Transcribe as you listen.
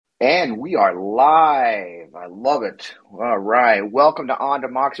And we are live. I love it. All right. Welcome to On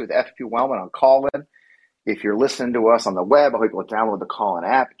Democracy with FP Wellman on Call-In. If you're listening to us on the web, I hope you'll download the Call-In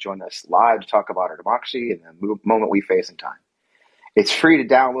app. Join us live to talk about our democracy and the moment we face in time. It's free to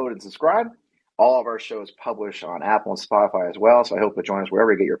download and subscribe. All of our shows publish on Apple and Spotify as well, so I hope you'll join us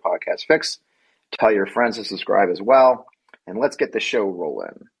wherever you get your podcast fix. Tell your friends to subscribe as well. And let's get the show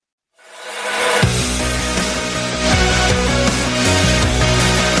rolling.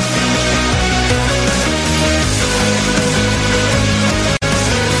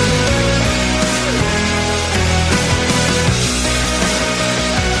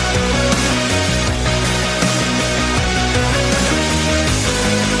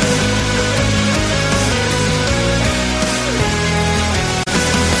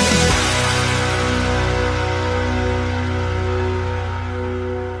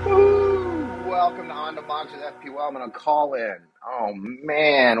 I'm going to call in. Oh,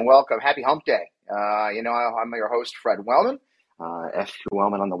 man. Welcome. Happy hump day. I'm your host, Fred Wellman, FP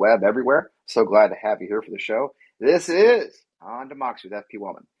Wellman on the web everywhere. So glad to have you here for the show. This is On Democracy with FP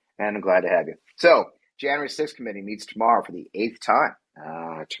Wellman, and I'm glad to have you. So, January 6th committee meets tomorrow for the 8th time.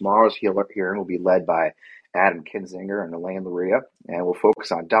 Tomorrow's hearing will be led by Adam Kinzinger and Elaine Luria, and we'll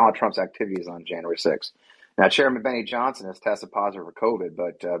focus on Donald Trump's activities on January 6th. Now, Chairman Benny Johnson has tested positive for COVID,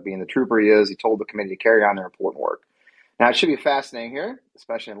 but being the trooper he is, he told the committee to carry on their important work. Now, it should be a fascinating hearing,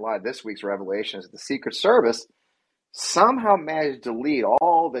 especially in light of this week's revelations that the Secret Service somehow managed to delete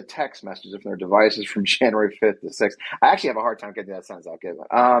all the text messages from their devices from January 5th to 6th. I actually have a hard time getting that sentence out.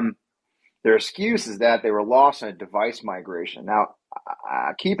 Their excuse is that they were lost in a device migration. Now,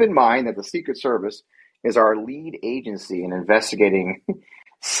 keep in mind that the Secret Service is our lead agency in investigating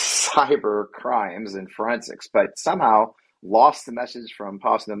cyber crimes and forensics, but somehow lost the message from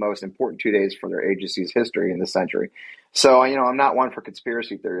possibly the most important 2 days for their agency's history in this century. So, I'm not one for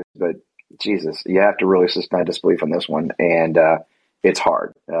conspiracy theories, but Jesus, you have to really suspend disbelief on this one, and it's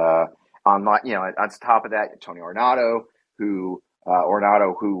hard. On top of that, Tony Ornato, who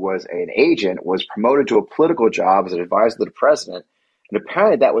was an agent, was promoted to a political job as an advisor to the president, and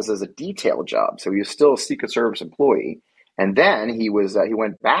apparently that was as a detail job, so he was still a Secret Service employee. And then he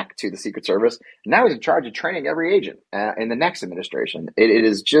went back to the Secret Service, and now he's in charge of training every agent in the next administration. It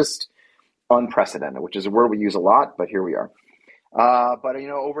is just unprecedented, which is a word we use a lot, but here we are. But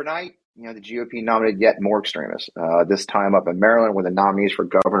overnight, the GOP nominated yet more extremists. This time up in Maryland, where the nominees for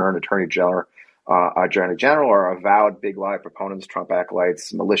governor and attorney general are avowed big lie proponents, Trump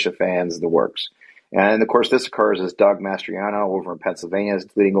acolytes, militia fans, the works. And of course, this occurs as Doug Mastriano over in Pennsylvania is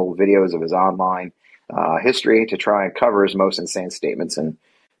deleting old videos of his online history to try and cover his most insane statements and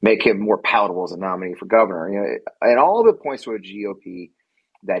make him more palatable as a nominee for governor. And all of it points to a GOP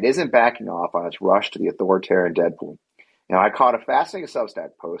that isn't backing off on its rush to the authoritarian Deadpool. I caught a fascinating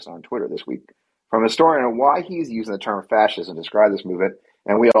Substack post on Twitter this week from a historian on why he's using the term fascism to describe this movement,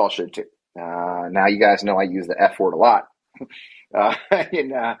 and we all should too. Now, you guys know I use the F word a lot,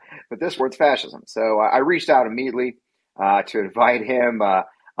 but this word's fascism. So I reached out immediately to invite him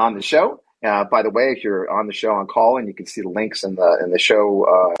on the show. By the way, if you're on the show on Call-In, you can see the links in the show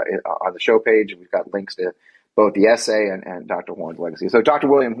on the show page. We've got links to both the essay and Dr. Horne's legacy. So Dr.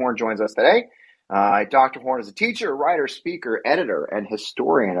 William Horne joins us today. Dr. Horne is a teacher, writer, speaker, editor, and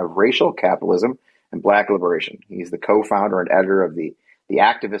historian of racial capitalism and Black liberation. He's the co-founder and editor of the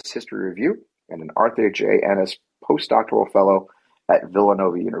Activist History Review and an Arthur J. Ennis postdoctoral fellow at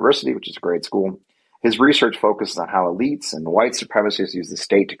Villanova University, which is a great school. His research focuses on how elites and white supremacists use the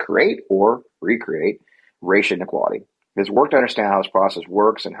state to create or recreate racial inequality. His work to understand how this process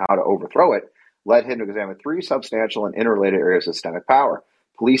works and how to overthrow it led him to examine three substantial and interrelated areas of systemic power: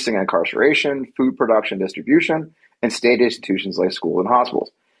 policing and incarceration, food production and distribution, and state institutions like schools and hospitals.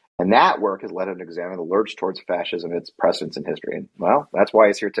 And that work has led him to examine the lurch towards fascism and its precedents in history. And, well, that's why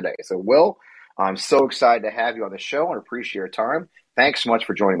he's here today. So, Will, I'm so excited to have you on the show and appreciate your time. Thanks so much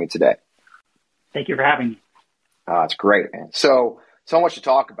for joining me today. Thank you for having me. It's great, man. So much to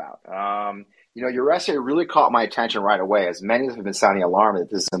talk about. Your essay really caught my attention right away, as many have been sounding alarm that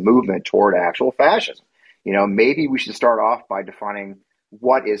this is a movement toward actual fascism. Maybe we should start off by defining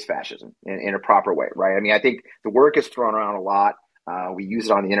what is fascism in a proper way, right? I think the word gets thrown around a lot. We use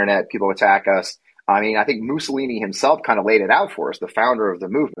it on the internet. People attack us. I think Mussolini himself kind of laid it out for us, the founder of the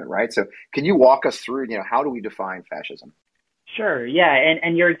movement, right? So can you walk us through, how do we define fascism? Sure, yeah,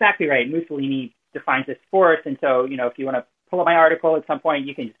 and you're exactly right. Mussolini defines this for us, and so, if you want to pull up my article at some point,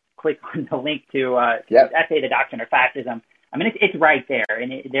 you can just click on the link to his essay, The Doctrine of Fascism. It's right there,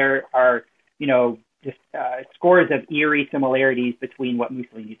 and there are, just scores of eerie similarities between what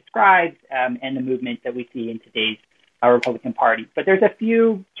Mussolini describes and the movement that we see in today's Republican Party. But there's a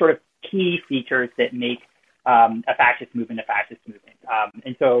few sort of key features that make a fascist movement a fascist movement.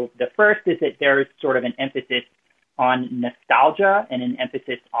 And so the first is that there's sort of an emphasis on nostalgia and an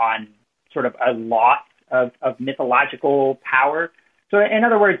emphasis on sort of a loss of mythological power. So in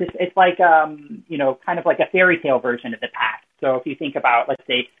other words, it's like, kind of like a fairy tale version of the past. So if you think about, let's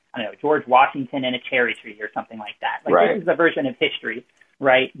say, I don't know, George Washington and a cherry tree or something like that. Like right. This is a version of history,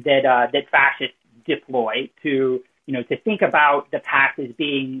 right, that fascists deploy to think about the past as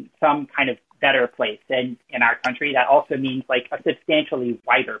being some kind of better place. And in our country, that also means like a substantially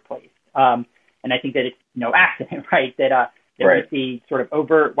whiter place. And I think that it's no accident, right, that right. we see sort of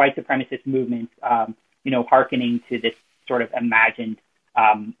overt white supremacist movements, hearkening to this sort of imagined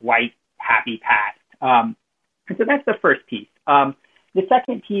white happy past. And so that's the first piece. The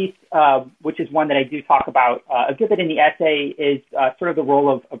second piece, which is one that I do talk about a good bit in the essay, is sort of the role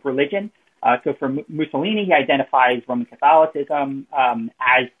of religion. So for Mussolini, he identifies Roman Catholicism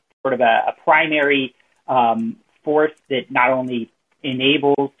as sort of a primary force that not only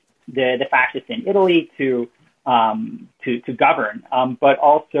enables the fascists in Italy to govern, but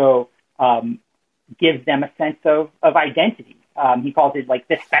also gives them a sense of identity. He calls it like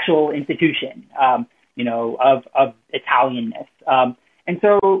the special institution, of Italianness. And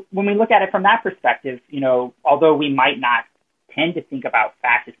so when we look at it from that perspective, although we might not tend to think about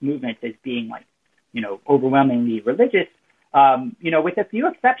fascist movements as being like, overwhelmingly religious, with a few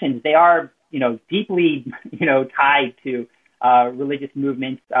exceptions, they are, deeply, tied to religious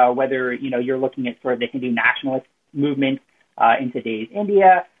movements, whether, you're looking at sort of the Hindu nationalist movement in today's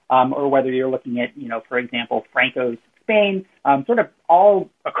India, or whether you're looking at, for example, Franco's Spain, sort of all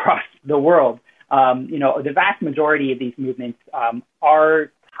across the world. The vast majority of these movements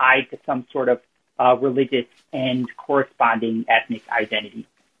are tied to some sort of religious and corresponding ethnic identity.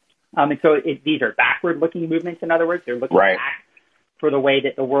 And so these are backward-looking movements, in other words. They're looking right. back for the way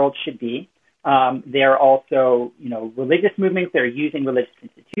that the world should be. They're also, religious movements. They're using religious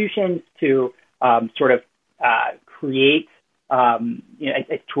institutions to sort of create,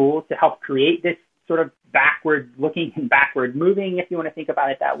 as tools to help create this sort of backward-looking and backward-moving, if you want to think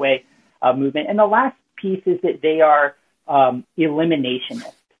about it that way, movement. And the last piece is that they are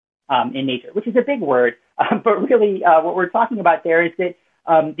eliminationist in nature, which is a big word, but really what we're talking about there is that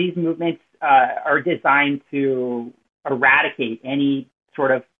these movements are designed to eradicate any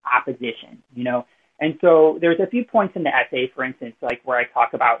sort of opposition, And so there's a few points in the essay, for instance, like where I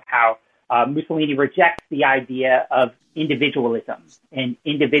talk about how Mussolini rejects the idea of individualism and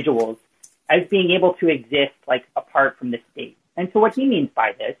individuals as being able to exist like apart from the state. And so what he means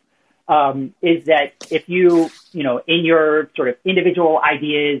by this is that if you, in your sort of individual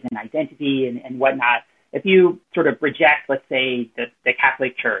ideas and identity and whatnot, if you sort of reject, let's say, the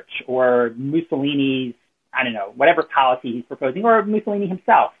Catholic Church or Mussolini's, I don't know, whatever policy he's proposing, or Mussolini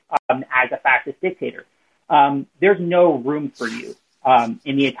himself as a fascist dictator, there's no room for you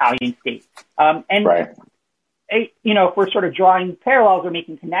in the Italian state. And, right. If we're sort of drawing parallels or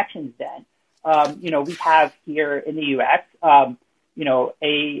making connections then, we have here in the U.S.,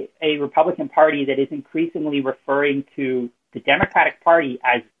 a Republican Party that is increasingly referring to the Democratic Party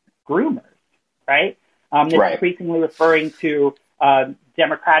as groomers, right? That's right. increasingly referring to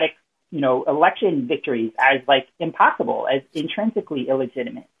Democratic, election victories as like impossible, as intrinsically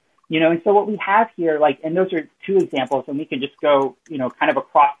illegitimate. And so what we have here, like, and those are two examples, and we can just go, kind of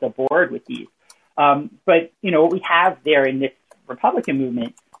across the board with these. But, what we have there in this Republican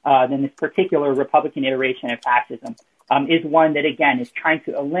movement, in this particular Republican iteration of fascism, is one that, again, is trying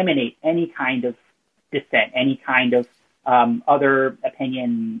to eliminate any kind of dissent, any kind of other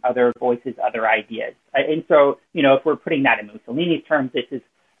opinion, other voices, other ideas. And so, if we're putting that in Mussolini's terms, this is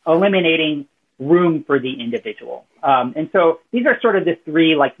eliminating room for the individual. And so these are sort of the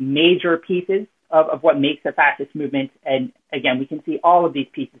three like major pieces of what makes a fascist movement. And again, we can see all of these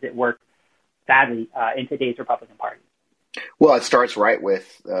pieces at work, sadly, in today's Republican Party. Well, it starts right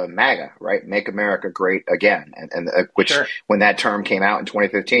with MAGA, right? Make America Great Again. And which, sure. When that term came out in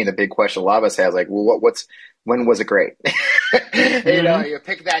 2015, the big question a lot of us has, like, well, when was it great? Mm-hmm. You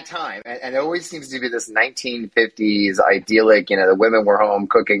pick that time. And it always seems to be this 1950s idyllic, the women were home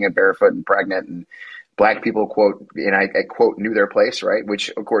cooking and barefoot and pregnant, and black people, quote, I quote, knew their place, right? Which,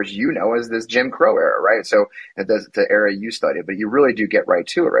 of course, is this Jim Crow era, right? So that's the era you studied, but you really do get right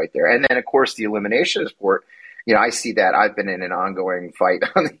to it right there. And then, of course, the elimination of sport. I see that. I've been in an ongoing fight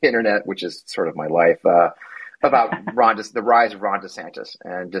on the internet, which is sort of my life, about the rise of Ron DeSantis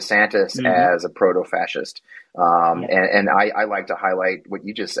and DeSantis mm-hmm. as a proto-fascist. And I like to highlight what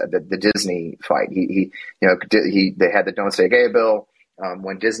you just said, the Disney fight. They had the Don't Say Gay bill.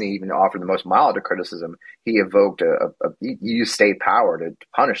 when Disney even offered the most mild of criticism, he evoked he used state power to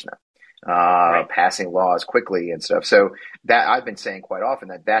punish them, passing laws quickly and stuff. So that I've been saying quite often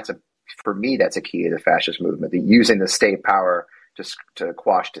for me, that's a key to the fascist movement, using the state power to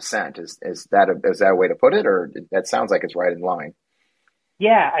quash dissent. Is that a way to put it, or that sounds like it's right in line?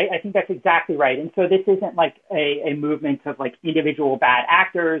 Yeah, I think that's exactly right. And so this isn't like a movement of like individual bad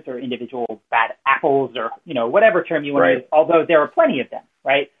actors or individual bad apples or, whatever term you want to use, although there are plenty of them,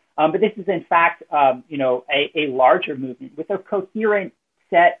 right? But this is in fact, a larger movement with a coherent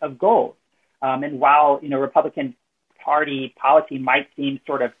set of goals. And while, Republican Party policy might seem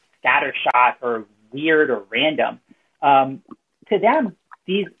sort of scattershot or weird or random, to them,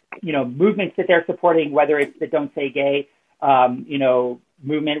 these, movements that they're supporting, whether it's the Don't Say Gay,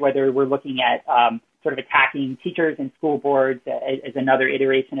 movement, whether we're looking at sort of attacking teachers and school boards as another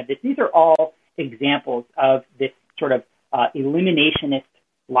iteration of this. These are all examples of this sort of eliminationist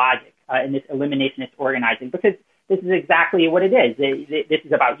logic and this eliminationist organizing, because this is exactly what it is. This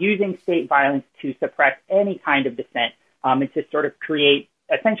is about using state violence to suppress any kind of dissent and to sort of create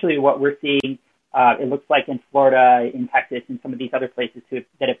essentially what we're seeing, it looks like in Florida, in Texas, and some of these other places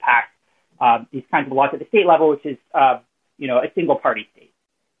that have passed these kinds of laws at the state level, which is a single party state.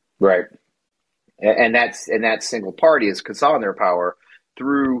 Right. And that single party is consolidating their power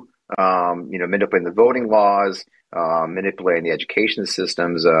through, manipulating the voting laws, manipulating the education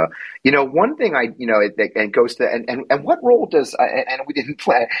systems. One thing and goes to, and what role does, and we didn't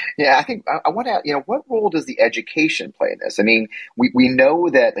play. Yeah, I think I want to, what role does the education play in this? I mean, we know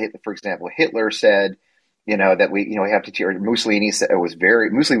that, for example, Hitler said, that we have to teach, Mussolini was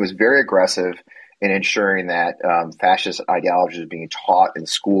very aggressive in ensuring that fascist ideology is being taught in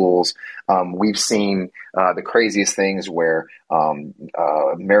schools. We've seen the craziest things where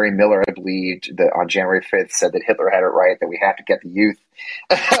Mary Miller, I believe, on January 5th said that Hitler had it right, that we have to get the youth,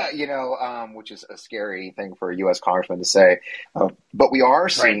 which is a scary thing for a U.S. congressman to say. But we are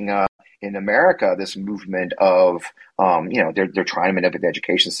seeing in America this movement of, they're trying to manipulate the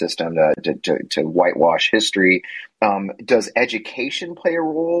education system to whitewash history. Does education play a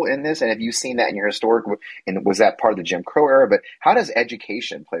role in this? And have you seen that in your historic, and was that part of the Jim Crow era? But how does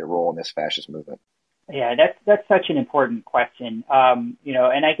education play a role in this fascist movement? Yeah, that's such an important question. And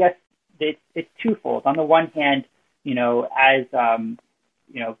I guess it's twofold. On the one hand, as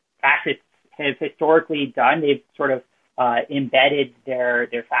fascists have historically done, they've sort of embedded their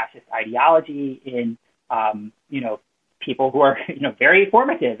fascist ideology in people who are very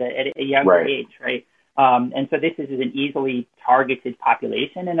formative at a younger age, right? And so this is an easily targeted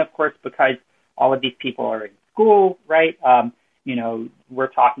population, and of course, because all of these people are in school, right? We're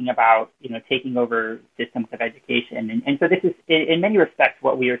talking about taking over systems of education, and so this is in many respects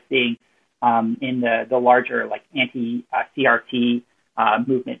what we are seeing in the larger like anti-CRT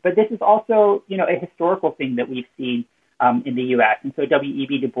movement. But this is also a historical thing that we've seen in the U.S. And so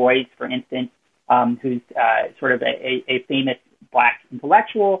W.E.B. Du Bois, for instance, who's sort of a famous Black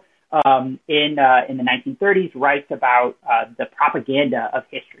intellectual in the 1930s, writes about the propaganda of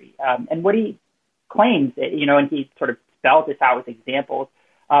history. And what he claims, and he sort of spells this out with examples,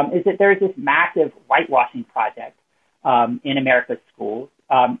 is that there's this massive whitewashing project in America's schools,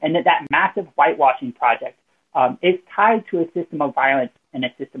 and that massive whitewashing project is tied to a system of violence and a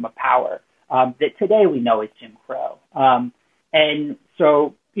system of power that today we know is Jim Crow. And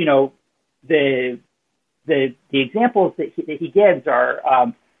so, the examples that he gives are,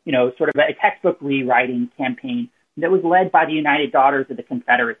 sort of a textbook rewriting campaign that was led by the United Daughters of the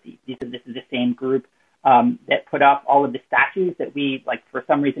Confederacy. This is the same group that put up all of the statues that we, for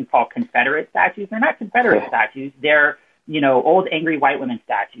some reason, call Confederate statues. They're not Confederate statues. They're, old angry white women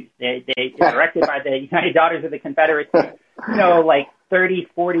statues. They're erected by the United Daughters of the Confederacy, 30,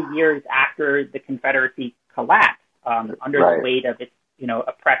 40 years after the Confederacy collapsed under the weight of its,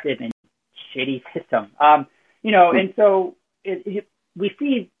 oppressive and shitty system. And so we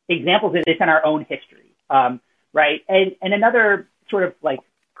see examples of this in our own history, right? And another sort of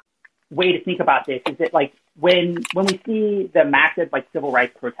way to think about this is that when we see the massive civil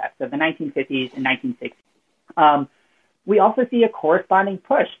rights protests of the 1950s and 1960s, we also see a corresponding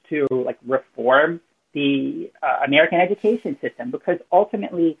push to reform the American education system, because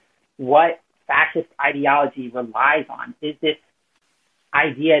ultimately what fascist ideology relies on is this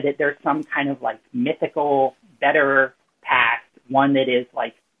idea that there's some kind of mythical, better past, one that is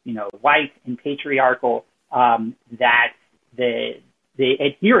white and patriarchal, that the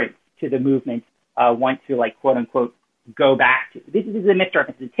adherents to the movement want to quote unquote go back to. This is a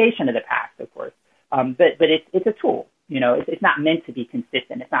misrepresentation of the past, of course, but it's a tool. It's not meant to be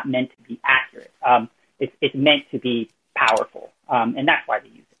consistent. It's not meant to be accurate. It's meant to be powerful. and that's why they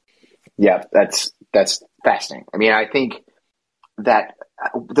use it. Yeah, that's fascinating. I mean, I think that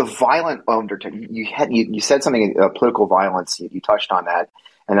the violent undertone, you said something, political violence, you touched on that.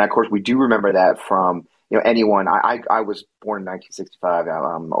 And of course, we do remember that from, anyone. I was born in 1965.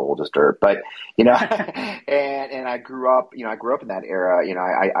 I'm old as dirt, but, and I grew up in that era.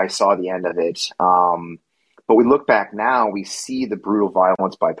 I saw the end of it. But we look back now, we see the brutal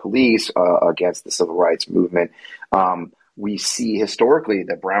violence by police against the civil rights movement. We see historically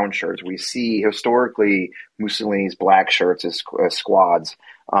the brown shirts. We see historically Mussolini's black shirts as squads.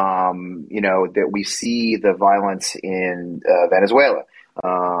 That we see the violence in Venezuela.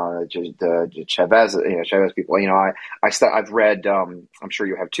 The Chavez people. I've read. I'm sure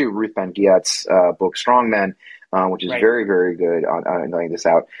you have too. Ruth Ben-Ghiat's book Strong Men, which is very, very good on laying this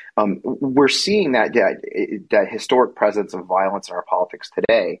out. We're seeing that historic presence of violence in our politics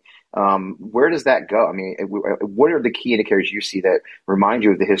today. Where does that go? I mean, what are the key indicators you see that remind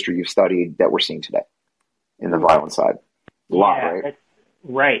you of the history you've studied that we're seeing today in the violent side? A lot, right? That's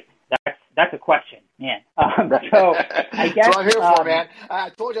right. That's a question, man. So I guess that's what I'm here for, man. I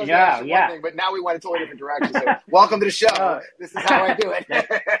told you I was going to ask you one thing, but now we went a totally different direction. So welcome to the show. This is how I do it. That's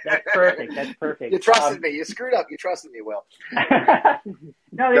perfect. That's perfect. You trusted me. You screwed up. You trusted me, Will.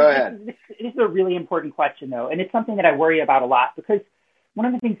 No, Go ahead. This is a really important question, though, and it's something that I worry about a lot because one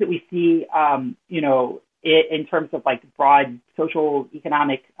of the things that we see, in terms of like broad social,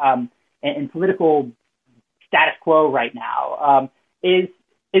 economic, and political status quo right now, is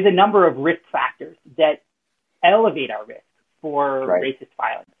a number of risk factors that elevate our risk for racist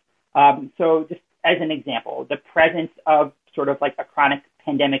violence. So just as an example, the presence of sort of like a chronic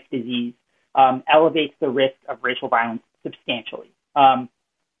pandemic disease elevates the risk of racial violence substantially.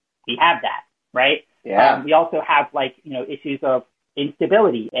 We have that, right? Yeah. We also have issues of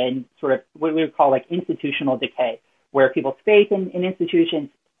instability and sort of what we would call like institutional decay, where people's faith in institutions,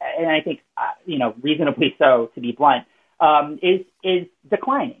 and I think, reasonably so, to be blunt, is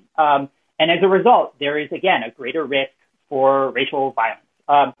declining. And as a result, there is, again, a greater risk for racial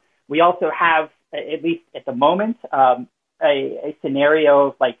violence. We also have, at least at the moment, a scenario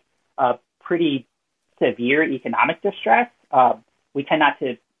of like pretty severe economic distress. We tend not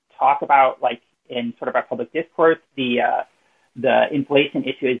to talk about, like, in sort of our public discourse, the inflation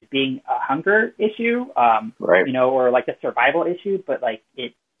issue as being a hunger issue, or like a survival issue, but like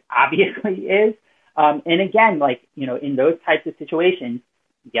it obviously is. And again, in those types of situations,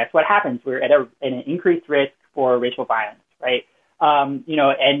 guess what happens? We're at an increased risk for racial violence, right?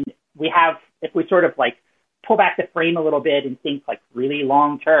 And we have, if we sort of like pull back the frame a little bit and think like really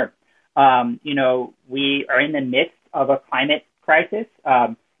long term, we are in the midst of a climate crisis,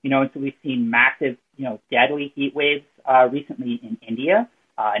 and so we've seen massive, deadly heat waves recently in India,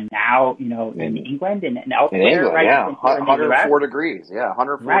 now, in England and elsewhere. In England, right? yeah, 104 degrees. Yeah,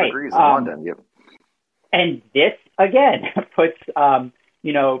 104 degrees in London. Yep. And this, again, puts us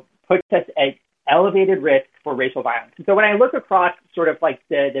at elevated risk for racial violence. And so when I look across sort of like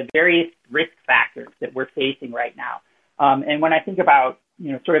the various risk factors that we're facing right now, and when I think about,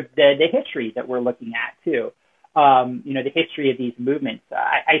 sort of the history that we're looking at too, the history of these movements,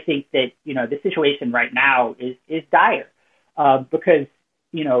 I think that, the situation right now is dire, because,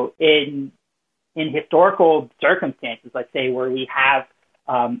 in historical circumstances, let's say where we have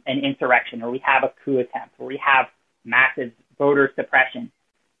an insurrection, or we have a coup attempt, or we have massive voter suppression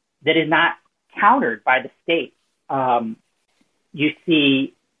that is not countered by the state, you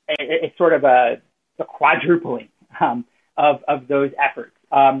see it's sort of a quadrupling of those efforts.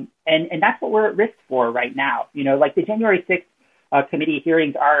 And that's what we're at risk for right now. Like the January 6th committee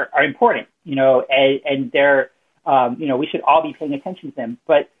hearings are important, and they're, we should all be paying attention to them.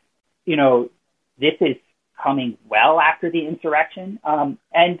 But, this is coming well after the insurrection.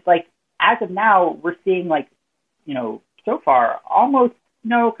 And like, as of now, we're seeing like, so far, almost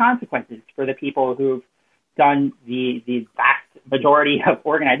no consequences for the people who've done the vast majority of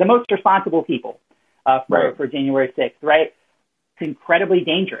organizing, the most responsible people for January 6th, right? It's incredibly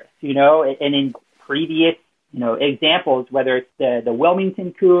dangerous, and in previous, examples, whether it's the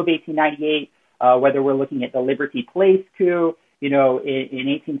Wilmington coup of 1898, whether we're looking at the Liberty Place coup, in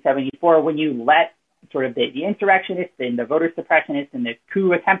 1874, when you let sort of the insurrectionists and the voter suppressionists and the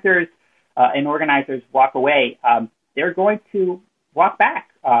coup attempters and organizers walk away, they're going to walk back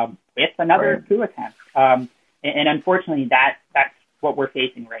with another coup attempt. And unfortunately, that's what we're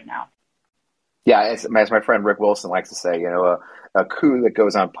facing right now. Yeah, as my friend Rick Wilson likes to say, a coup that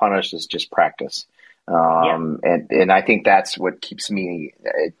goes unpunished is just practice. And I think that's what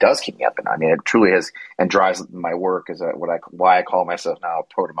it does keep me up at night. I mean, it truly is, and drives my work as why I call myself now a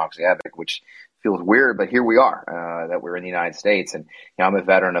pro-democracy advocate, which feels weird, but here we are, that we're in the United States. And I'm a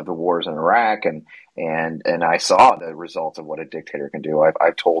veteran of the wars in Iraq, and I saw the results of what a dictator can do.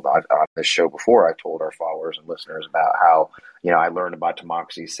 I've told on this show before, I've told our followers and listeners about how, I learned about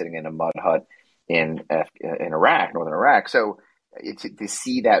democracy sitting in a mud hut in Iraq, northern Iraq. So to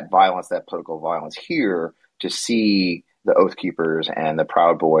see that violence, that political violence here, to see the Oath Keepers and the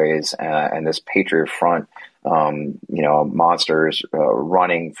Proud Boys and this Patriot Front, monsters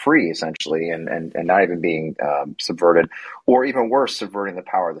running free essentially, and not even being subverted, or even worse, subverting the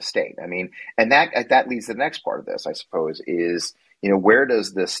power of the state. I mean, and that leads to the next part of this, I suppose, is where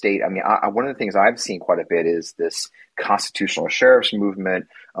does the state? I mean, one of the things I've seen quite a bit is this constitutional sheriffs movement.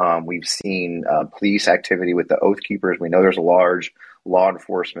 We've seen police activity with the Oath Keepers. We know there's a large law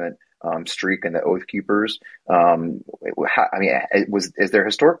enforcement streak in the Oath Keepers. Is there a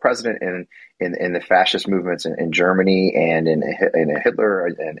historic precedent in the fascist movements in Germany and in Hitler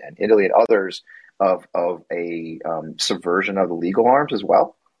and Italy and others of a subversion of the legal arms as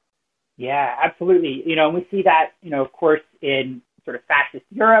well? Yeah, absolutely. And we see that, of course, in sort of fascist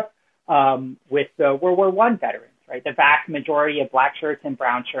Europe with the World War I veterans, right? The vast majority of black shirts and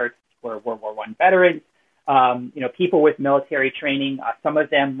brown shirts were World War I veterans. People with military training, some of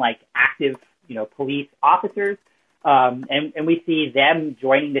them like active, police officers. And we see them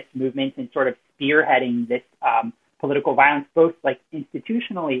joining this movement and sort of spearheading this political violence, both like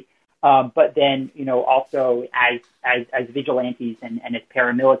institutionally, but then, also as vigilantes and as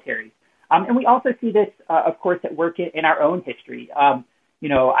paramilitaries. And we also see this, of course, at work in our own history. I'm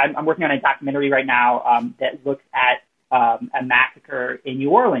working on a documentary right now that looks at a massacre in New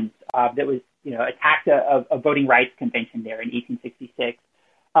Orleans that was, attacked a voting rights convention there in 1866.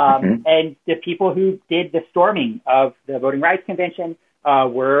 And the people who did the storming of the voting rights convention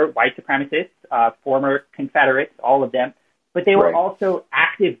were white supremacists, former Confederates, all of them. But they were also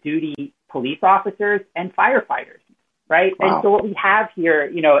active duty police officers and firefighters, right? Wow. And so what we have here,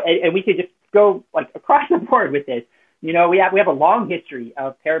 and we could just go like across the board with this. We have a long history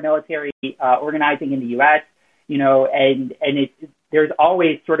of paramilitary organizing in the U.S. And there's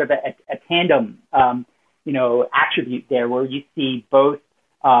always sort of a tandem, attribute there where you see both,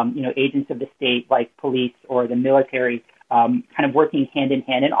 agents of the state like police or the military kind of working hand in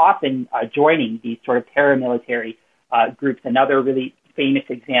hand and often joining these sort of paramilitary groups. Another really famous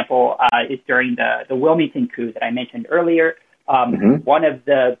example is during the Wilmington coup that I mentioned earlier. One of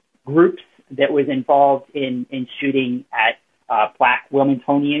the groups that was involved in shooting at Black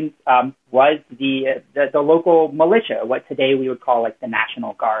Wilmingtonians was the local militia, what today we would call like the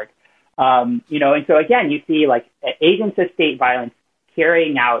National Guard. And so again, you see like agents of state violence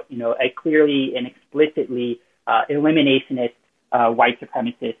carrying out, a clearly and explicitly eliminationist, white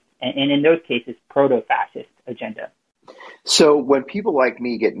supremacist, and in those cases, proto-fascist agenda. So when people like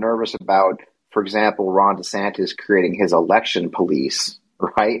me get nervous about, for example, Ron DeSantis creating his election police,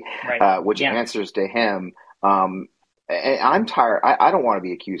 right. Which answers to him, and I'm tired. I don't want to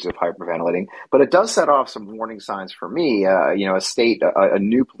be accused of hyperventilating, but it does set off some warning signs for me. A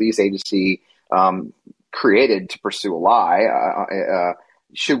new police agency created to pursue a lie.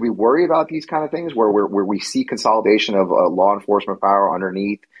 Should we worry about these kind of things where we see consolidation of law enforcement power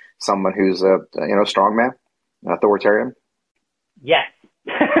underneath someone who's a strongman, an authoritarian? Yes.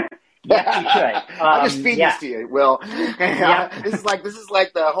 Yes, you should. I'm just feeding this to you, Will. This is like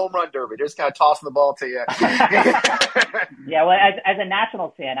the home run derby. Just kind of tossing the ball to you. Yeah, well, as a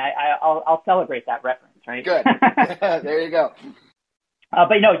Nationals fan, I'll celebrate that reference, right? Good. There you go.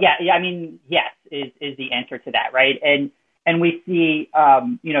 But no, I mean, yes is the answer to that, right? And we see,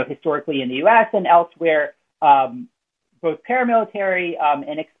 historically in the U.S. and elsewhere, both paramilitary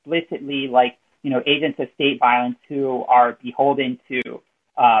and explicitly like, agents of state violence who are beholden to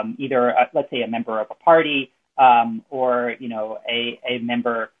either, let's say, a member of a party or, a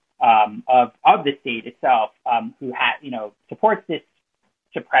member of the state itself who supports this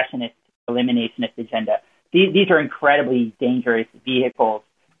suppressionist, eliminationist agenda. These are incredibly dangerous vehicles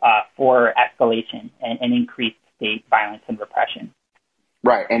for escalation and increased state violence and repression.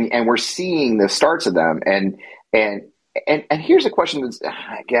 Right, and we're seeing the starts of them, and here's a question that's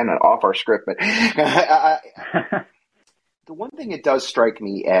again off our script, but the one thing it does strike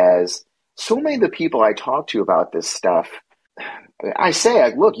me as so many of the people I talk to about this stuff, I say,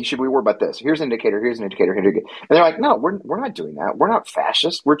 like, look, you should be worried about this. Here's an indicator. Here's an indicator. And they're like, no, we're not doing that. We're not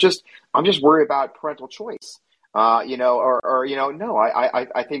fascist. I'm just worried about parental choice. No, I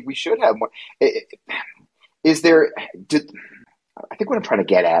think we should have more. I think what I'm trying to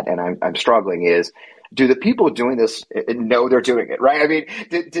get at, and I'm struggling, is, do the people doing this know they're doing it, right? I mean,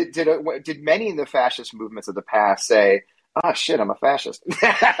 did many in the fascist movements of the past say, oh shit, I'm a fascist.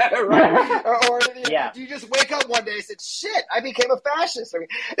 Right? Or Yeah. do you just wake up one day and say, shit, I became a fascist? I mean,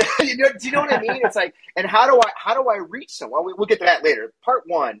 do you know what I mean? It's like, and how do I reach someone? We'll get to that later. Part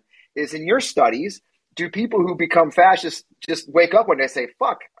one is, in your studies, do people who become fascists just wake up one day and say,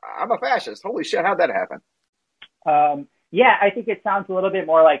 fuck, I'm a fascist? Holy shit, how'd that happen? Yeah, I think it sounds a little bit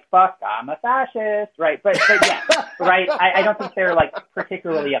more like, fuck, I'm a fascist, right? But yeah, right? I don't think they're like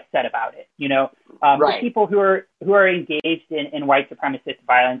particularly upset about it, you know? Right. The people who are engaged in white supremacist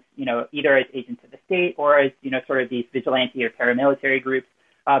violence, you know, either as agents of the state or as, you know, sort of these vigilante or paramilitary groups,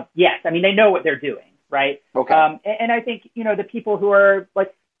 yes, I mean, they know what they're doing, right? Okay. And I think, you know, the people who are,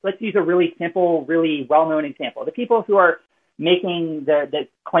 let's use a really simple, really well-known example. The people who are making the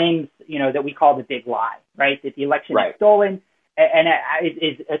claims, you know, that we call the big lie, right? That the election is stolen, and it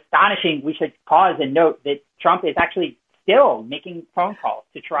is astonishing. We should pause and note that Trump is actually still making phone calls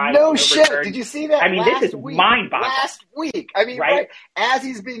to try. No to shit! overturn. Did you see that? I mean, this is mind-boggling. Last week, I mean, right? As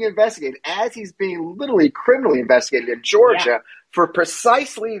he's being investigated, as he's being literally criminally investigated in Georgia for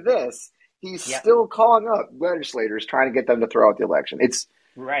precisely this, he's still calling up legislators trying to get them to throw out the election. It's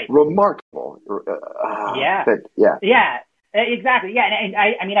remarkable. Exactly. Yeah. And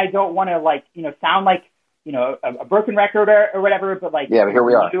I mean, I don't want to, like, you know, sound like, you know, a broken record or whatever, but like, but here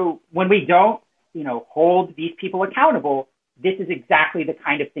we are. When we don't, you know, hold these people accountable, this is exactly the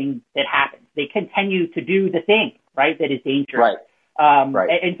kind of thing that happens. They continue to do the thing, right, that is dangerous.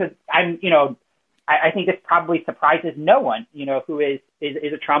 And so I think this probably surprises no one, you know, who is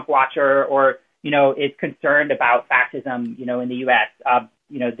a Trump watcher or, you know, is concerned about fascism, you know, in the U.S.,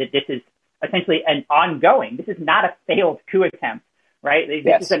 you know, that this is essentially an ongoing, this is not a failed coup attempt, right?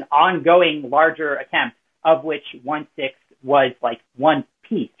 This is an ongoing larger attempt of which 1/6 was like one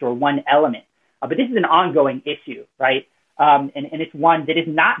piece or one element. But this is an ongoing issue, right? And it's one that is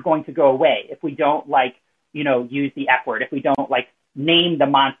not going to go away if we don't, like, you know, use the F word, if we don't, like, name the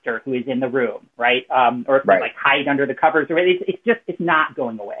monster who is in the room, right? Or if we, like, hide under the covers. Or it's not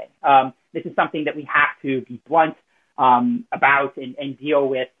going away. This is something that we have to be blunt about and deal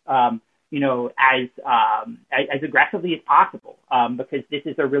with, you know, as aggressively as possible, because this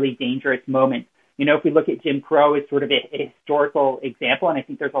is a really dangerous moment. You know, if we look at Jim Crow as sort of a historical example, and I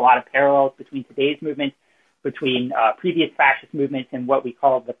think there's a lot of parallels between today's movement, between previous fascist movements and what we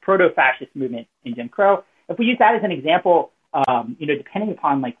call the proto-fascist movement in Jim Crow. If we use that as an example, you know, depending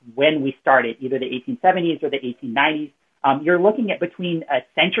upon like when we started, either the 1870s or the 1890s, you're looking at between a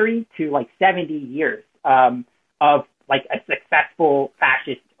century to like 70 years of like a successful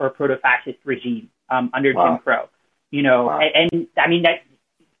fascist or proto-fascist regime under Jim Crow. You know, and I mean, that's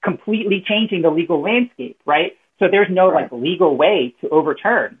completely changing the legal landscape, right? So there's no like legal way to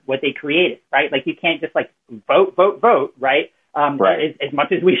overturn what they created, right? Like you can't just like vote, right? As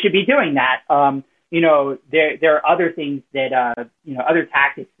much as we should be doing that, you know, there are other things that, you know, other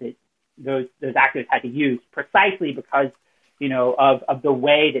tactics that those actors had to use precisely because, you know, of the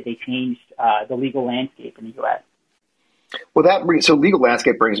way that they changed the legal landscape in the U.S. Well, so legal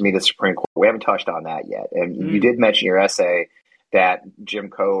landscape brings me to the Supreme Court. We haven't touched on that yet. And you did mention in your essay that Jim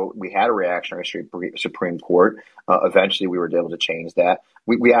Crow, we had a reactionary Supreme Court. Eventually, we were able to change that.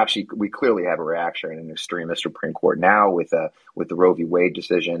 We clearly have a reactionary and an extremist Supreme Court now with the Roe v. Wade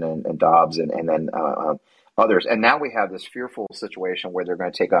decision and Dobbs and then others. And now we have this fearful situation where they're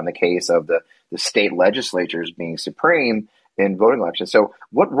going to take on the case of the state legislatures being supreme in voting elections. So,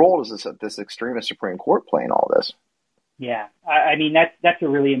 what role does this extremist Supreme Court play in all this? Yeah, I mean that's a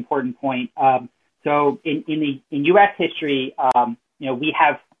really important point. So in U.S. history, you know, we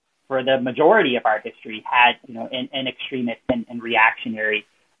have, for the majority of our history, had, you know, an extremist and reactionary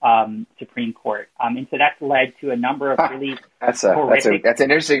Supreme Court, and so that's led to a number of really that's an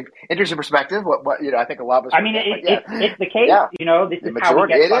interesting perspective. What you know, I think a lot of us. I mean, it's the case. Yeah. You know, this is how we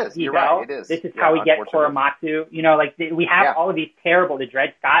get Buck It is. This is how we get Korematsu. You know, like we have all of these terrible, the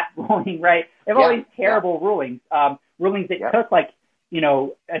Dred Scott ruling, right? They have all these terrible rulings, rulings that took like, you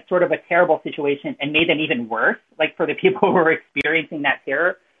know, a sort of a terrible situation and made them even worse, like for the people who were experiencing that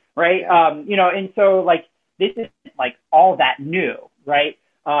terror, right? You know, and so like this is like all that new, right?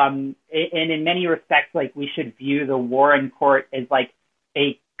 And in many respects, like we should view the Warren Court as like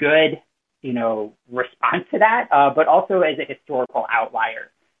a good, you know, response to that, but also as a historical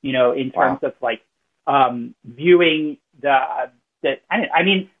outlier, you know, in terms of like viewing I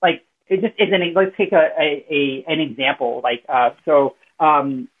mean, like it just isn't. Let's take an example, like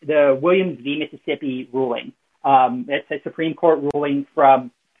the Williams v. Mississippi ruling. It's a Supreme Court ruling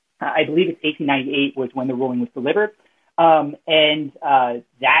from, I believe it's 1898 was when the ruling was delivered. And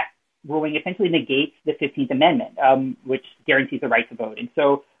that ruling essentially negates the 15th Amendment, which guarantees the right to vote. And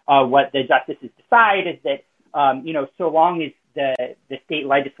so what the justices decide is that So long as the state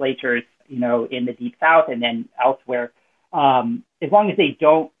legislatures, in the Deep South and then elsewhere, as long as they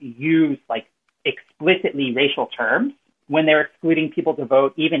don't use like explicitly racial terms when they're excluding people to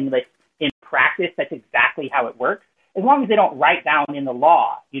vote, even like in practice, that's exactly how it works. As long as they don't write down in the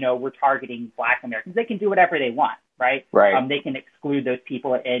law, we're targeting Black Americans, they can do whatever they want, right? Right. They can exclude those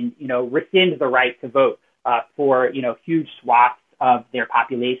people and, rescind the right to vote for, huge swaths of their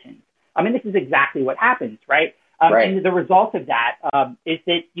populations. This is exactly what happens, right? And the result of that is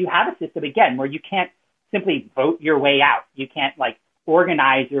that you have a system, again, where you can't simply vote your way out. You can't, like,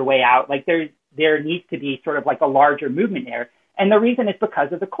 organize your way out. Like, there needs to be sort of like a larger movement there. And the reason is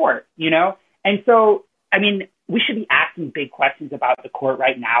because of the court, And so, we should be asking big questions about the court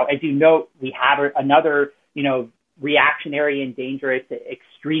right now. As you note, we have another, reactionary and dangerous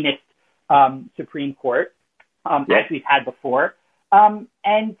extremist Supreme Court, as we've had before.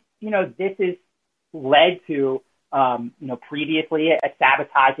 This has led to, previously a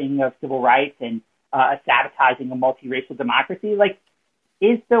sabotaging of civil rights and a sabotaging of multiracial democracy. Like,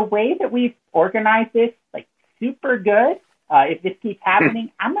 is the way that we've organized this, like, super good? If this keeps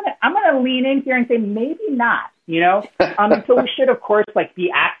happening, I'm gonna lean in here and say maybe not, So we should, of course, like, be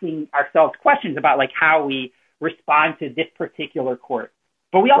asking ourselves questions about like how we respond to this particular court.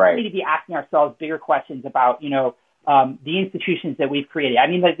 But we also need to be asking ourselves bigger questions about, the institutions that we've created.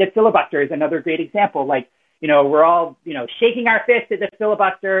 The filibuster is another great example. Like, we're all, shaking our fists at the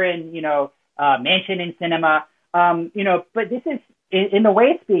filibuster and, Manchin and Sinema. But this is, in the way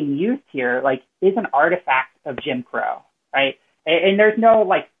it's being used here, like, is an artifact of Jim Crow, right? And there's no,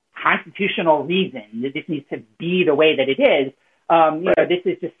 like, constitutional reason that this needs to be the way that it is. This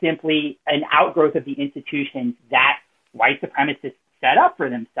is just simply an outgrowth of the institutions that white supremacists set up for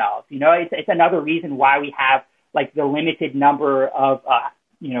themselves. It's another reason why we have, like, the limited number of,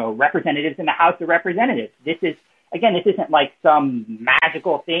 representatives in the House of Representatives. This isn't like some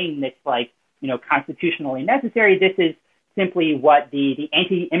magical thing that's like, constitutionally necessary. This is simply what the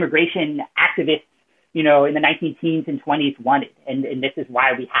anti-immigration activists, in the 19-teens and 20s wanted. And this is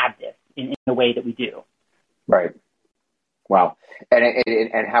why we have this in the way that we do. Right. Wow.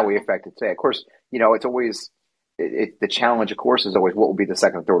 And how we affect it today. Of course, it's always, the challenge, of course, is always what will be the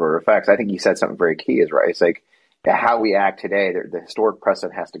second and third order effects. I think you said something very key is right. It's like how we act today, the historic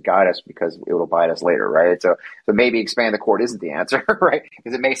precedent has to guide us because it will bite us later, right? So maybe expand the court isn't the answer, right?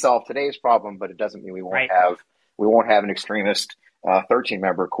 Because it may solve today's problem, but it doesn't mean we won't have an extremist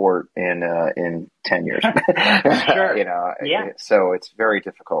 13-member court in 10 years. Sure. So it's very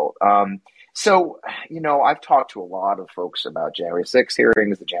difficult. I've talked to a lot of folks about January 6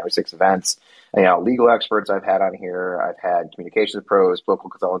 hearings, the January 6 events, legal experts I've had on here. I've had communications pros,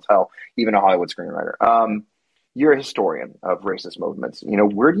 political consultants, even a Hollywood screenwriter. You're a historian of racist movements.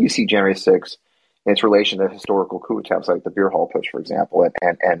 Where do you see January 6 in its relation to historical coup attempts like the beer hall push, for example,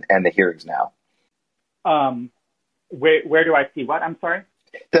 and the hearings now? Where do I see what? I'm sorry?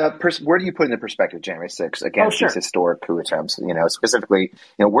 Where do you put in the perspective January 6 against these historic coup attempts? Specifically,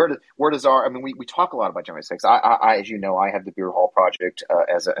 where does we talk a lot about January 6. I as you know, I have the Beer Hall Project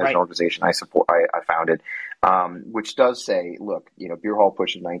as an organization I support. I founded, which does say, look, Beer Hall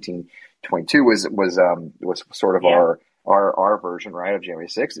Push in 1922 was sort of our version, right, of January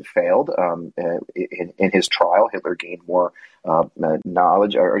 6. It failed. In his trial, Hitler gained more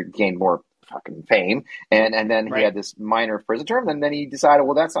knowledge or gained more fucking fame, and then he had this minor prison term, and then he decided,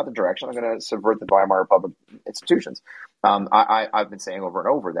 well, that's not the direction. I'm going to subvert the Weimar Republic institutions. I've been saying over and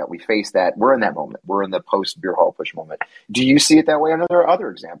over that we face that. We're in that moment. We're in the post-Beer Hall Push moment. Do you see it that way? And are there other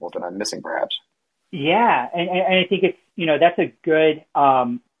examples that I'm missing, perhaps? Yeah, and I think it's, that's a good,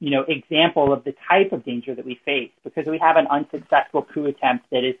 example of the type of danger that we face, because we have an unsuccessful coup attempt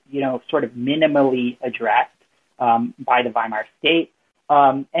that is, sort of minimally addressed by the Weimar state.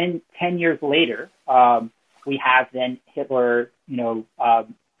 And 10 years later, we have then Hitler, and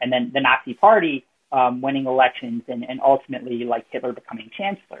then the Nazi Party winning elections, and ultimately, like, Hitler becoming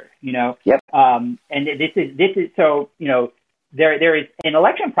chancellor. Yep. And this is so there is an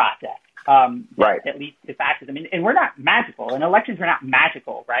election process that leads to fascism, and we're not magical, and elections are not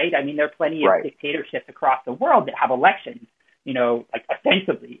magical, right? There are plenty of dictatorships across the world that have elections, like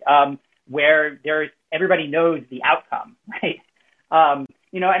ostensibly, where everybody knows the outcome, right?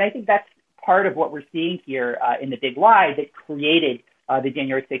 And I think that's part of what we're seeing here in the big lie that created the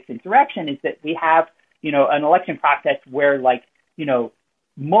January 6th insurrection, is that we have, an election process where, like,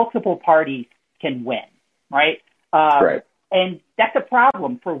 multiple parties can win, right? And that's a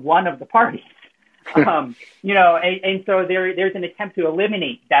problem for one of the parties, and so there's an attempt to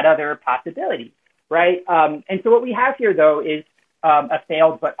eliminate that other possibility, right? And so what we have here, though, is a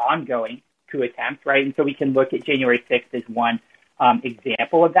failed but ongoing coup attempt, right? And so we can look at January 6th as one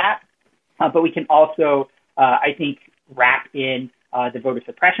example of that. But we can also, I think, wrap in the voter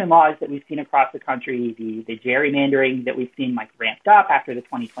suppression laws that we've seen across the country, the gerrymandering that we've seen ramped up after the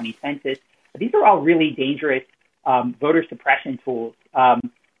 2020 census. These are all really dangerous voter suppression tools,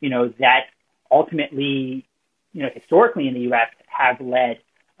 that ultimately, historically in the U.S. have led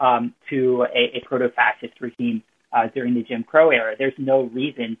to a proto-fascist regime during the Jim Crow era. There's no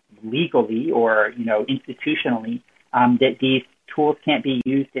reason legally or, institutionally that these tools can't be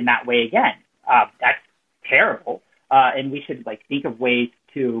used in that way again. That's terrible. And we should think of ways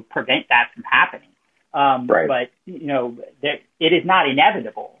to prevent that from happening. Right. But, it is not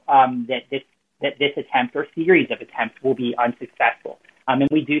inevitable that this attempt or series of attempts will be unsuccessful. And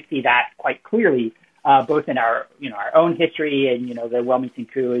we do see that quite clearly, both in our own history, and, the Wilmington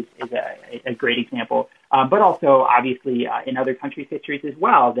coup is a great example, but also obviously in other countries' histories as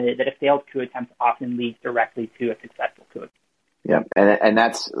well, that a failed coup attempt often leads directly to a successful coup. Yeah, and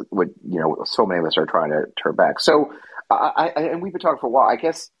that's what so many of us are trying to turn back. So, and we've been talking for a while. I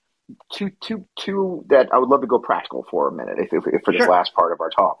guess two that I would love to go practical for a minute, if for this last part of our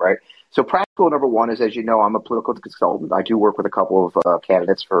talk, right? So, practical number one is, as you know, I'm a political consultant. I do work with a couple of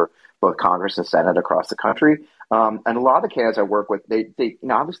candidates for both Congress and Senate across the country, and a lot of the candidates I work with, they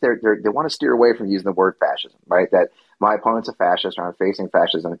obviously they want to steer away from using the word fascism, right? That my opponent's a fascist, or I'm facing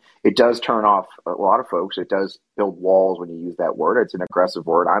fascism. It does turn off a lot of folks. It does build walls when you use that word. It's an aggressive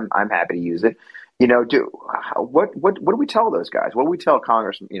word. I'm happy to use it. What do we tell those guys? What do we tell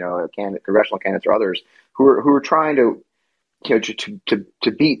Congress, congressional candidates or others who are trying to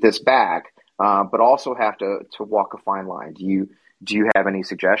to beat this back, but also have to walk a fine line? Do you have any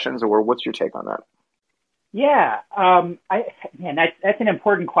suggestions, or what's your take on that? Yeah, that's an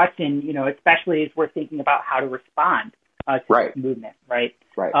important question, especially as we're thinking about how to respond to this movement, right?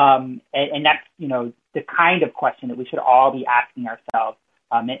 Right. And that's, the kind of question that we should all be asking ourselves,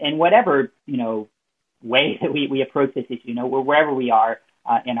 in whatever, way that we approach this issue, wherever we are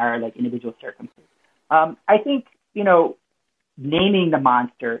in our individual circumstances. I think, naming the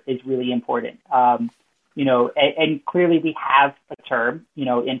monster is really important. And clearly we have a term,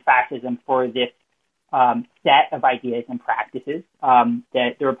 in fascism for this set of ideas and practices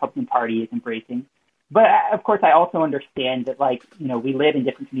that the Republican Party is embracing. But of course, I also understand that, we live in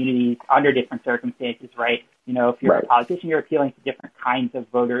different communities under different circumstances, right? If you're a politician, you're appealing to different kinds of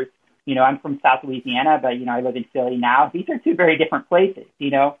voters. I'm from South Louisiana, but, I live in Philly now. These are two very different places,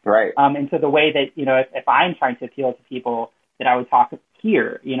 Right. And so the way that, if I'm trying to appeal to people that I would talk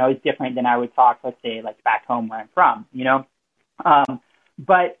here, is different than I would talk, let's say, back home where I'm from,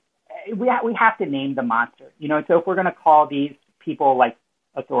 But we have to name the monster, So if we're going to call these people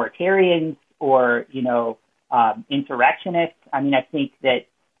authoritarians or insurrectionists, I think that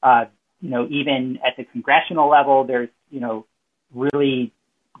even at the congressional level, there's really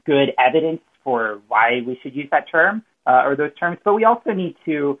good evidence for why we should use that term or those terms. But we also need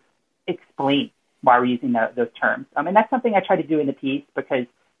to explain why we're using those terms, and that's something I try to do in the piece because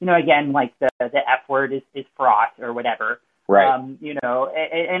again, the F word is fraught or whatever. Right.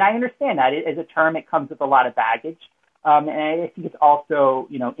 And I understand that as a term, it comes with a lot of baggage. And I think it's also,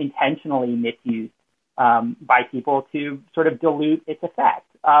 intentionally misused by people to sort of dilute its effect.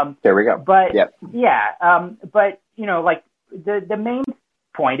 There we go. But yep. The main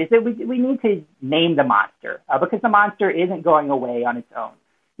point is that we need to name the monster because the monster isn't going away on its own.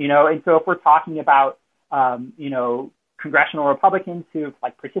 And so if we're talking about, congressional Republicans who've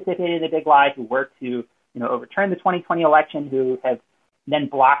participated in the big lie, who worked to overturn the 2020 election, who have then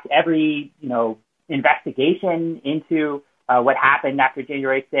blocked every, investigation into what happened after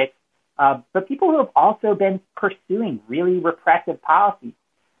January 6th. But people who have also been pursuing really repressive policies,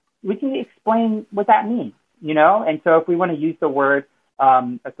 we can explain what that means, And so if we want to use the word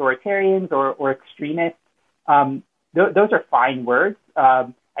authoritarians or extremists, those are fine words.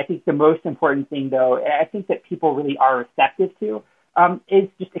 I think the most important thing, though, and I think that people really are receptive to, is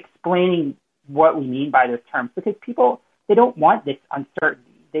just explaining what we mean by those terms, because people, they don't want this uncertainty.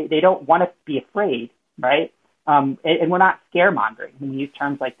 They don't want to be afraid, right? And we're not scaremongering when we use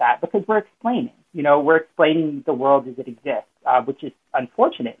terms like that because we're explaining, we're explaining the world as it exists, which is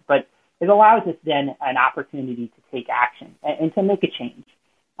unfortunate, but it allows us then an opportunity to take action and to make a change.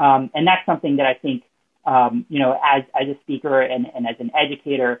 And that's something that I think, as a speaker and as an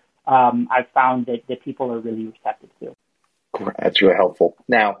educator, I've found that people are really receptive to. That's really helpful.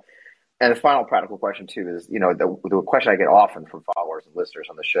 Now, and the final practical question, too, is, the question I get often from followers and listeners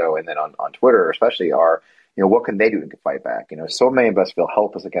on the show and then on Twitter especially are, what can they do to fight back? So many of us feel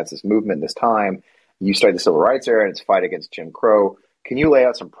helpless against this movement this time. You studied the civil rights era and its fight against Jim Crow. Can you lay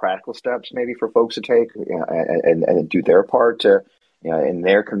out some practical steps maybe for folks to take, and do their part to, in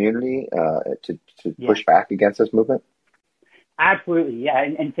their community, to push back against this movement? Absolutely. Yeah.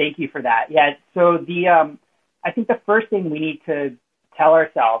 And thank you for that. Yeah. So I think the first thing we need to tell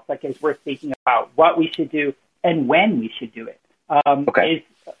ourselves, like, as we're thinking about what we should do and when we should do it, is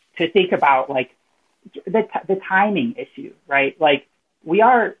to think about, like, the timing issue, right? Like, we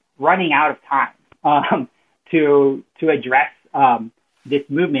are running out of time to address this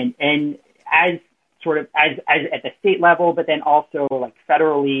movement, and as at the state level, but then also, like,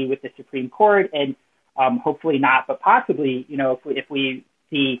 federally with the Supreme Court, and hopefully not, but possibly, if we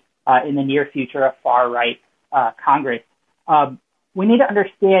see in the near future a far right Congress, we need to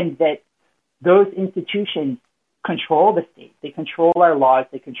understand that those institutions control the state. They control our laws.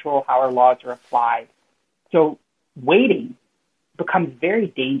 They control how our laws are applied. So waiting becomes very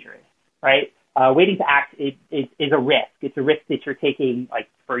dangerous, right? Waiting to act is a risk. It's a risk that you're taking, like,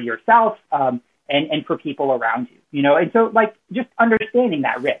 for yourself and for people around you, And so, like, just understanding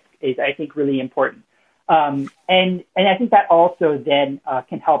that risk is, I think, really important. And I think that also then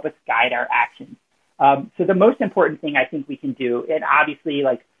can help us guide our actions. So the most important thing I think we can do, and obviously,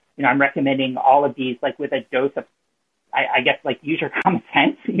 like, I'm recommending all of these, like, with a dose of, I guess, like, use your common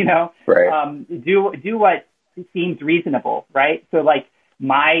sense, Right. Do what seems reasonable, right? So, like,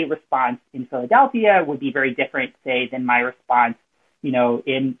 my response in Philadelphia would be very different, say, than my response,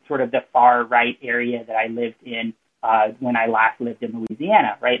 in sort of the far right area that I lived in when I last lived in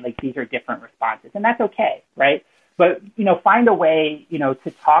Louisiana, right? Like, these are different responses, and that's okay, right? But, find a way,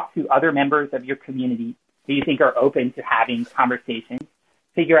 to talk to other members of your community who you think are open to having conversations,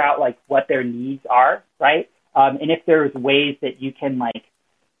 figure out, like, what their needs are, right? And if there's ways that you can, like,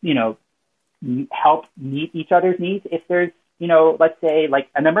 help meet each other's needs, if there's, let's say, like,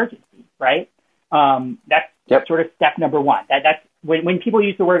 an emergency, right? That's sort of step number one. That's when people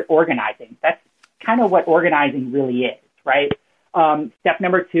use the word organizing, that's kind of what organizing really is, right? Step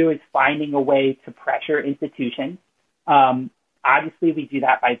number two is finding a way to pressure institutions. Obviously, we do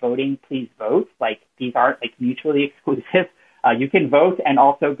that by voting. Please vote. Like, these aren't, like, mutually exclusive. You can vote and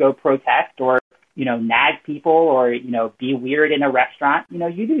also go protest or, nag people or, be weird in a restaurant.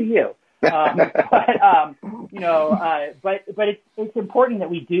 You do you. But it's important that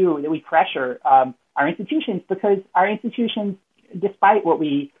we pressure our institutions, because our institutions, despite what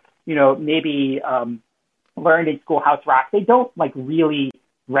we, maybe learned in Schoolhouse Rock, they don't, like, really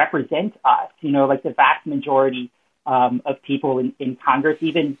represent us. Like, the vast majority of people in Congress,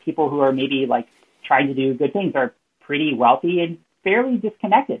 even people who are maybe, like, trying to do good things, are pretty wealthy and fairly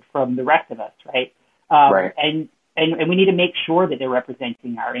disconnected from the rest of us, right? Right. And we need to make sure that they're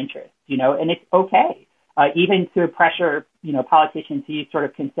representing our interests, and it's okay, even to pressure, politicians who you sort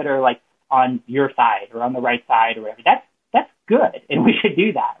of consider, like, on your side or on the right side or whatever. That's good, and we should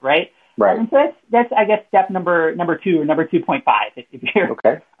do that, right? Right. And so that's I guess step number 2 or number 2.5 if you're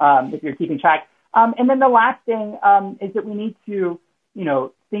if you're keeping track. And then the last thing is that we need to,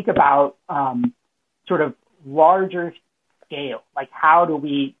 think about sort of larger scale, like, how do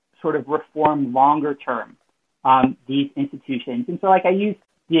we sort of reform longer term these institutions? And so, like, I use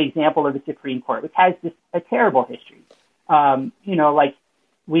the example of the Supreme Court, which has a terrible history. Like,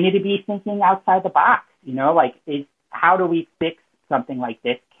 we need to be thinking outside the box. Like, how do we fix something like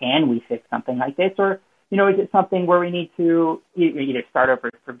this? Can we fix something like this? Or, is it something where we need to either start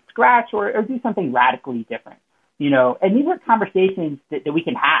over from scratch or do something radically different? And these are conversations that we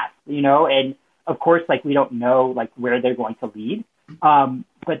can have, and of course, like, we don't know, like, where they're going to lead.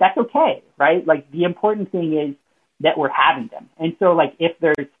 But that's okay, right? Like, the important thing is that we're having them. And so, like, if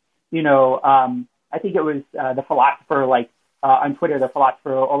there's, I think it was the philosopher, like, on Twitter, the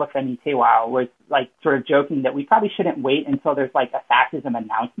philosopher Olufemi Tewao was, like, sort of joking that we probably shouldn't wait until there's, like, a fascism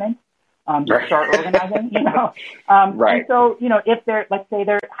announcement to start organizing, Right. And so, if let's say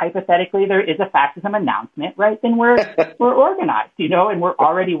hypothetically there is a fascism announcement, right, then we're organized, and we're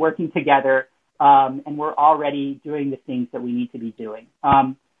already working together, and we're already doing the things that we need to be doing.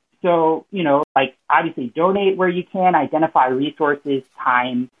 So, like, obviously donate where you can, identify resources,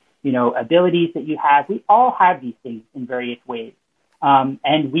 time, abilities that you have. We all have these things in various ways.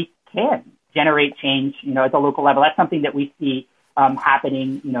 And we can generate change, at the local level. That's something that we see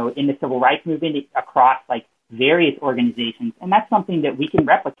happening, in the civil rights movement across, like, various organizations. And that's something that we can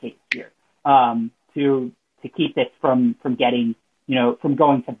replicate here to keep this from getting, from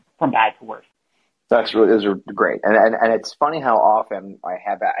going from bad to worse. Those are great. And it's funny how often I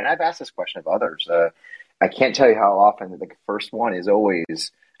have that, and I've asked this question of others. I can't tell you how often the first one is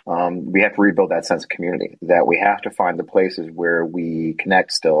always, we have to rebuild that sense of community, that we have to find the places where we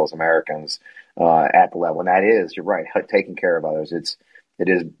connect still as Americans at the level. And that is, you're right, taking care of others. It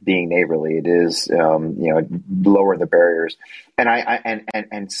is being neighborly. It is, lower the barriers.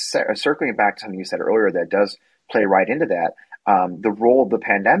 And circling back to something you said earlier that does play right into that, the role of the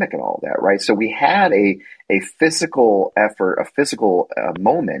pandemic and all that, right? So we had a physical effort, a physical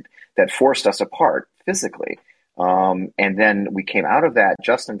moment that forced us apart physically. And then we came out of that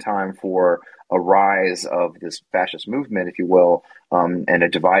just in time for a rise of this fascist movement, if you will, and a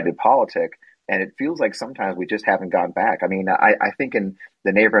divided politic. And it feels like sometimes we just haven't gone back. I mean, I think in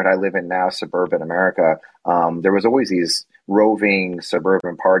the neighborhood I live in now, suburban America, there was always these roving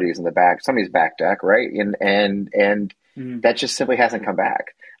suburban parties in the back, somebody's back deck, right? And that just simply hasn't come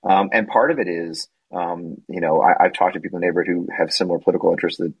back. And part of it is, I've talked to people in the neighborhood who have similar political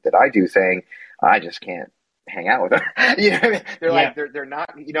interests that I do, saying, I just can't hang out with them. You know what I mean? They're like, they're not,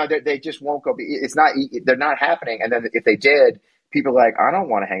 they just won't go. They're not happening. And then if they did, people are like, I don't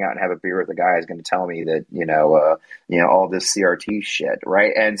want to hang out and have a beer with the guy who's going to tell me that, all this CRT shit.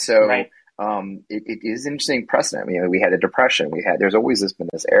 Right. And so, it is an interesting precedent. We had a depression. There's always been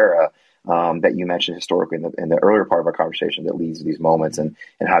this era, that you mentioned historically in the earlier part of our conversation that leads to these moments and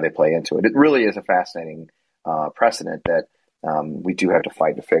how they play into it. It really is a fascinating, precedent that, we do have to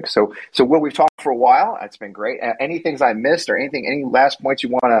fight to fix. So Will, we've talked for a while. It's been great. Any things I missed or any last points you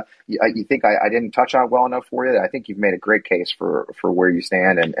think I didn't touch on well enough for you? I think you've made a great case for where you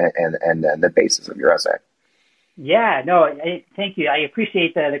stand and the basis of your essay. Yeah, no, thank you. I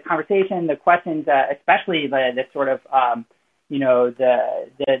appreciate the conversation, the questions, especially the sort of,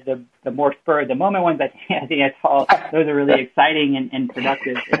 the more spur of the moment ones. I think that's all. Those are really exciting and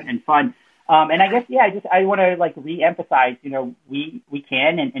productive and fun. And I guess, I want to reemphasize, we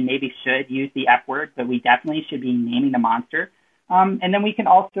can and maybe should use the F word, but we definitely should be naming the monster. And then we can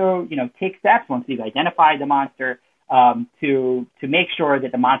also, take steps once we've identified the monster, to make sure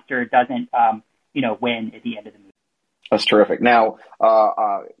that the monster doesn't, win at the end of the movie. That's terrific. Now,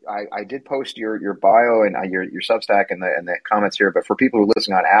 I did post your bio and your Substack in the comments here, but for people who are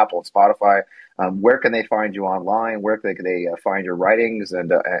listening on Apple and Spotify, where can they find you online? Where can they find your writings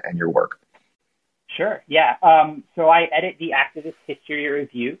and your work? Sure. Yeah. So I edit the Activist History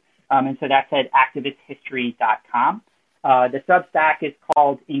Review. And so that's at activisthistory.com. The Substack is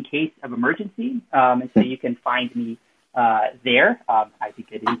called In Case of Emergency. And so you can find me there. I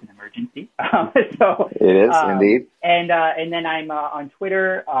think it is an emergency. So it is indeed. And then I'm on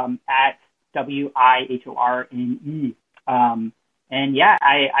Twitter at WIHORNE. And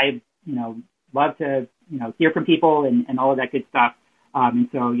I love to hear from people and all of that good stuff. And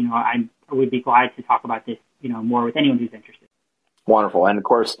so I would be glad to talk about this more with anyone who's interested. Wonderful. And of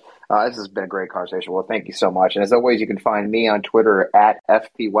course, this has been a great conversation. Well, thank you so much. And as always, you can find me on Twitter at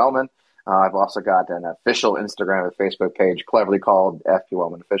FP Wellman. I've also got an official Instagram and Facebook page, cleverly called FP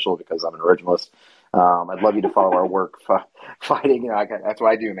Wellman Official, because I'm an originalist. I'd love you to follow our work fighting. That's what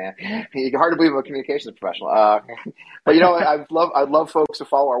I do, man. It's hard to believe I'm a communications professional. But I'd love folks to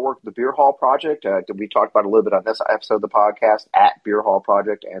follow our work at the Beer Hall Project. We talked about a little bit on this episode of the podcast at Beer Hall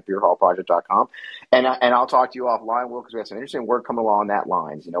Project and beerhallproject.com. And I'll talk to you offline, Will, because we have some interesting work coming along that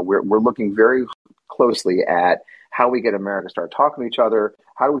lines. We're looking very closely at how we get America to start talking to each other.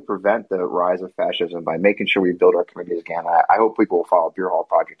 How do we prevent the rise of fascism by making sure we build our communities again? I hope people will follow Beer Hall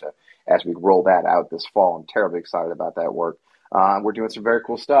Project as we roll that out this fall. I'm terribly excited about that work. We're doing some very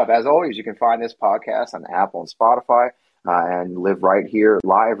cool stuff. As always, you can find this podcast on Apple and Spotify and live right here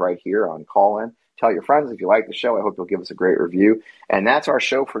on Call-In. Tell your friends if you like the show. I hope you'll give us a great review. And that's our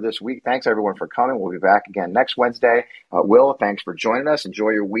show for this week. Thanks, everyone, for coming. We'll be back again next Wednesday. Will, thanks for joining us.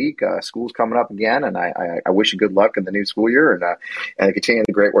 Enjoy your week. School's coming up again, and I wish you good luck in the new school year and continue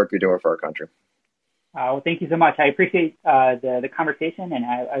the great work you're doing for our country. Well, thank you so much. I appreciate the conversation, and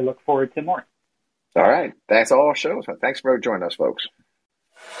I look forward to more. All right. That's all our shows. Thanks for joining us, folks.